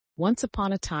Once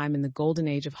upon a time in the golden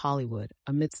age of Hollywood,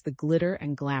 amidst the glitter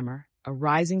and glamour, a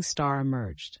rising star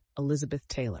emerged, Elizabeth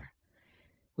Taylor.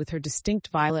 With her distinct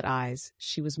violet eyes,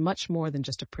 she was much more than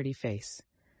just a pretty face.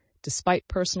 Despite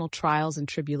personal trials and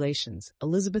tribulations,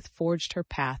 Elizabeth forged her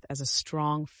path as a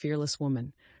strong, fearless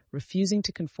woman, refusing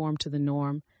to conform to the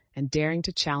norm and daring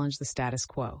to challenge the status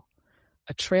quo.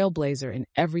 A trailblazer in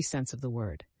every sense of the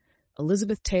word.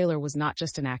 Elizabeth Taylor was not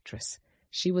just an actress.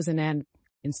 She was an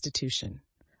institution.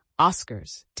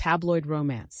 Oscars, tabloid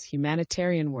romance,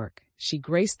 humanitarian work, she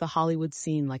graced the Hollywood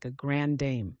scene like a grand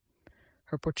dame.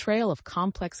 Her portrayal of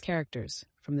complex characters,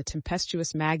 from the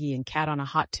tempestuous Maggie in Cat on a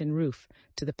Hot Tin Roof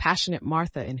to the passionate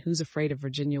Martha in Who's Afraid of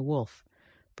Virginia Woolf,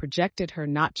 projected her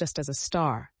not just as a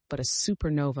star, but a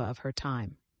supernova of her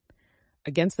time.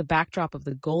 Against the backdrop of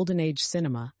the Golden Age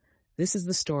cinema, this is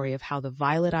the story of how the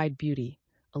violet-eyed beauty,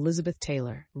 Elizabeth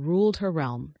Taylor, ruled her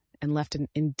realm and left an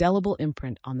indelible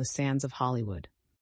imprint on the sands of Hollywood.